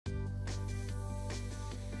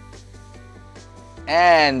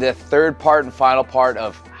And the third part and final part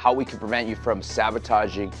of how we can prevent you from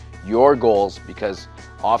sabotaging your goals, because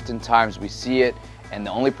oftentimes we see it and the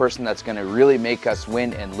only person that's going to really make us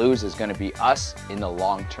win and lose is going to be us in the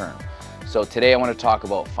long term. So today I want to talk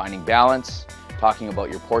about finding balance, talking about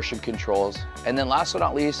your portion controls, and then last but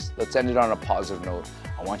not least, let's end it on a positive note.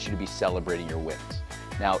 I want you to be celebrating your wins.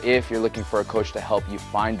 Now, if you're looking for a coach to help you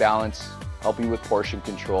find balance, help you with portion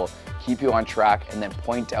control, keep you on track, and then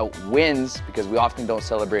point out wins, because we often don't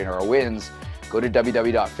celebrate our wins, go to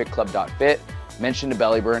www.fitclub.fit, mention the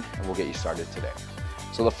belly burn, and we'll get you started today.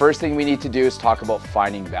 So the first thing we need to do is talk about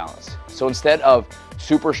finding balance. So instead of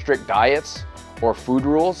super strict diets or food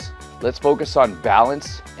rules, let's focus on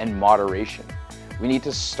balance and moderation. We need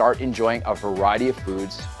to start enjoying a variety of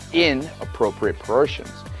foods in appropriate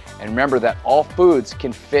portions. And remember that all foods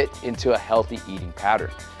can fit into a healthy eating pattern.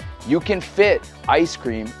 You can fit ice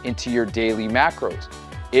cream into your daily macros.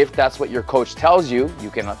 If that's what your coach tells you,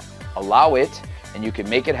 you can allow it and you can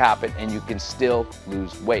make it happen and you can still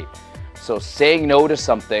lose weight. So saying no to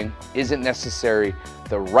something isn't necessarily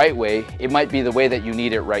the right way. It might be the way that you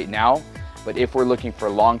need it right now, but if we're looking for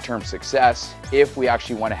long-term success, if we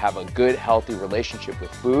actually want to have a good, healthy relationship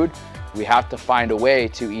with food, we have to find a way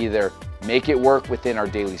to either make it work within our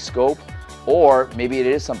daily scope, or maybe it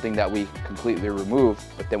is something that we completely remove,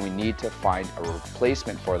 but then we need to find a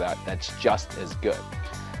replacement for that that's just as good.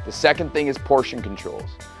 The second thing is portion controls.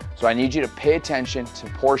 So I need you to pay attention to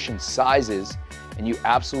portion sizes, and you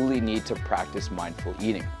absolutely need to practice mindful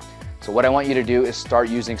eating. So what I want you to do is start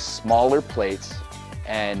using smaller plates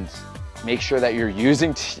and make sure that you're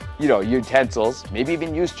using utensils, maybe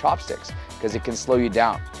even use chopsticks, because it can slow you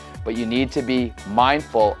down. But you need to be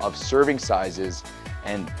mindful of serving sizes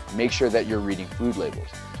and make sure that you're reading food labels.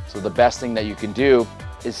 So the best thing that you can do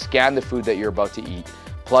is scan the food that you're about to eat,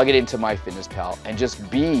 plug it into MyFitnessPal, and just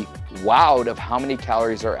be wowed of how many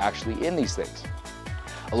calories are actually in these things.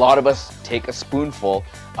 A lot of us take a spoonful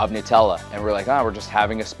of Nutella and we're like, we're just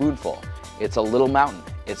having a spoonful. It's a little mountain.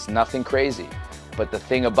 It's nothing crazy. But the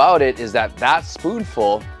thing about it is that that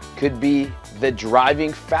spoonful could be the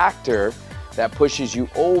driving factor that pushes you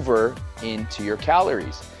over into your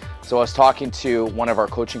calories. So I was talking to one of our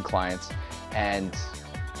coaching clients and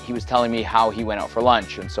he was telling me how he went out for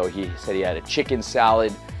lunch. And so he said he had a chicken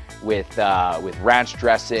salad with ranch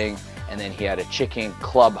dressing, and then he had a chicken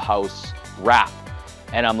clubhouse wrap.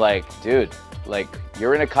 And I'm like, dude, like,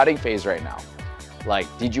 you're in a cutting phase right now. Like,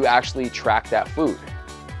 did you actually track that food?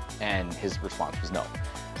 And his response was no.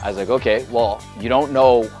 I was like, okay, well, you don't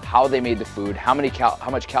know how they made the food, how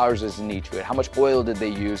much calories is in each food, how much oil did they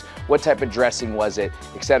use, what type of dressing was it,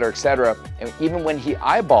 et cetera, et cetera. And even when he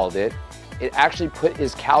eyeballed it, it actually put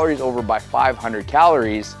his calories over by 500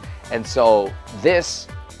 calories. And so this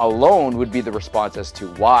alone would be the response as to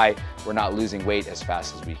why we're not losing weight as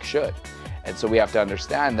fast as we should. And so we have to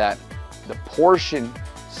understand that the portion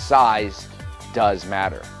size does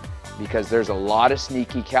matter, because there's a lot of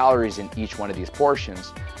sneaky calories in each one of these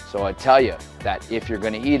portions. So I tell you that if you're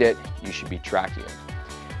going to eat it, you should be tracking it.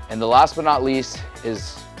 And the last but not least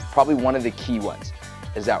is probably one of the key ones,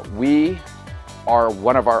 is that we are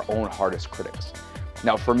one of our own hardest critics.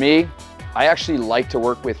 Now for me, I actually like to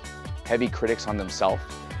work with heavy critics on themselves,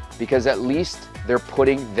 because at least they're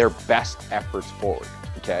putting their best efforts forward,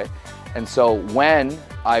 okay? And so when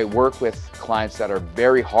I work with clients that are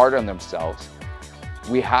very hard on themselves,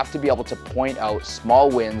 we have to be able to point out small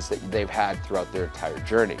wins that they've had throughout their entire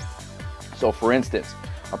journey. So for instance,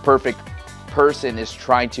 a perfect person is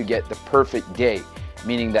trying to get the perfect day,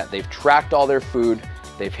 meaning that they've tracked all their food,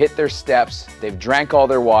 they've hit their steps, they've drank all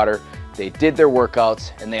their water, they did their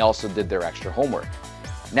workouts, and they also did their extra homework.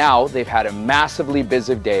 Now they've had a massively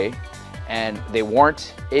busy day and they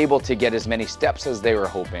weren't able to get as many steps as they were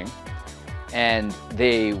hoping, and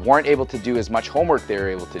they weren't able to do as much homework they were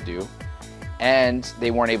able to do, and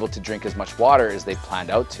they weren't able to drink as much water as they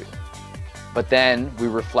planned out to. But then we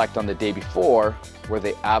reflect on the day before where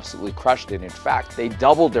they absolutely crushed it. In fact, they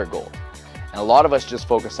doubled their goal. And a lot of us just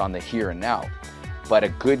focus on the here and now. But a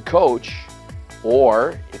good coach,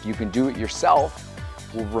 or if you can do it yourself,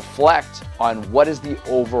 will reflect on what is the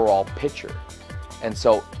overall picture. And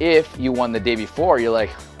so if you won the day before, you're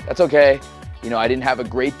like, that's okay. I didn't have a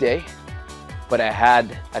great day, but I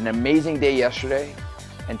had an amazing day yesterday.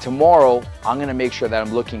 And tomorrow, I'm gonna make sure that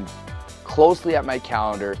I'm looking closely at my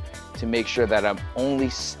calendar to make sure that I'm only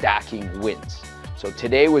stacking wins. So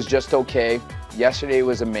today was just okay, yesterday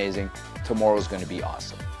was amazing, tomorrow's gonna be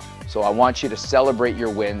awesome. So I want you to celebrate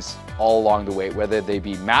your wins all along the way, whether they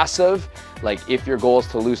be massive, like if your goal is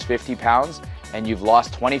to lose 50 pounds and you've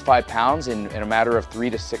lost 25 pounds in a matter of 3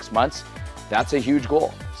 to 6 months, that's a huge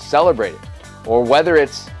goal. Celebrate it. Or whether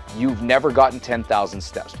it's you've never gotten 10,000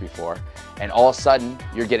 steps before and all of a sudden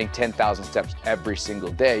you're getting 10,000 steps every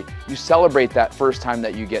single day, you celebrate that first time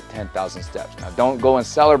that you get 10,000 steps. Now don't go and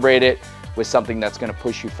celebrate it with something that's going to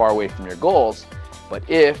push you far away from your goals, but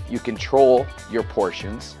if you control your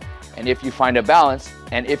portions and if you find a balance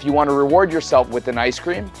and if you want to reward yourself with an ice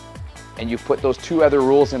cream and you put those two other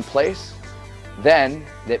rules in place, then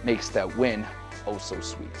that makes that win oh so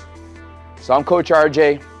sweet. So I'm Coach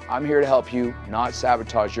RJ. I'm here to help you not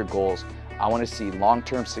sabotage your goals. I want to see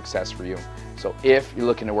long-term success for you. So if you're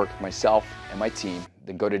looking to work with myself and my team,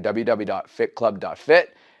 then go to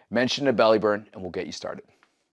www.fitclub.fit, mention the belly burn, and we'll get you started.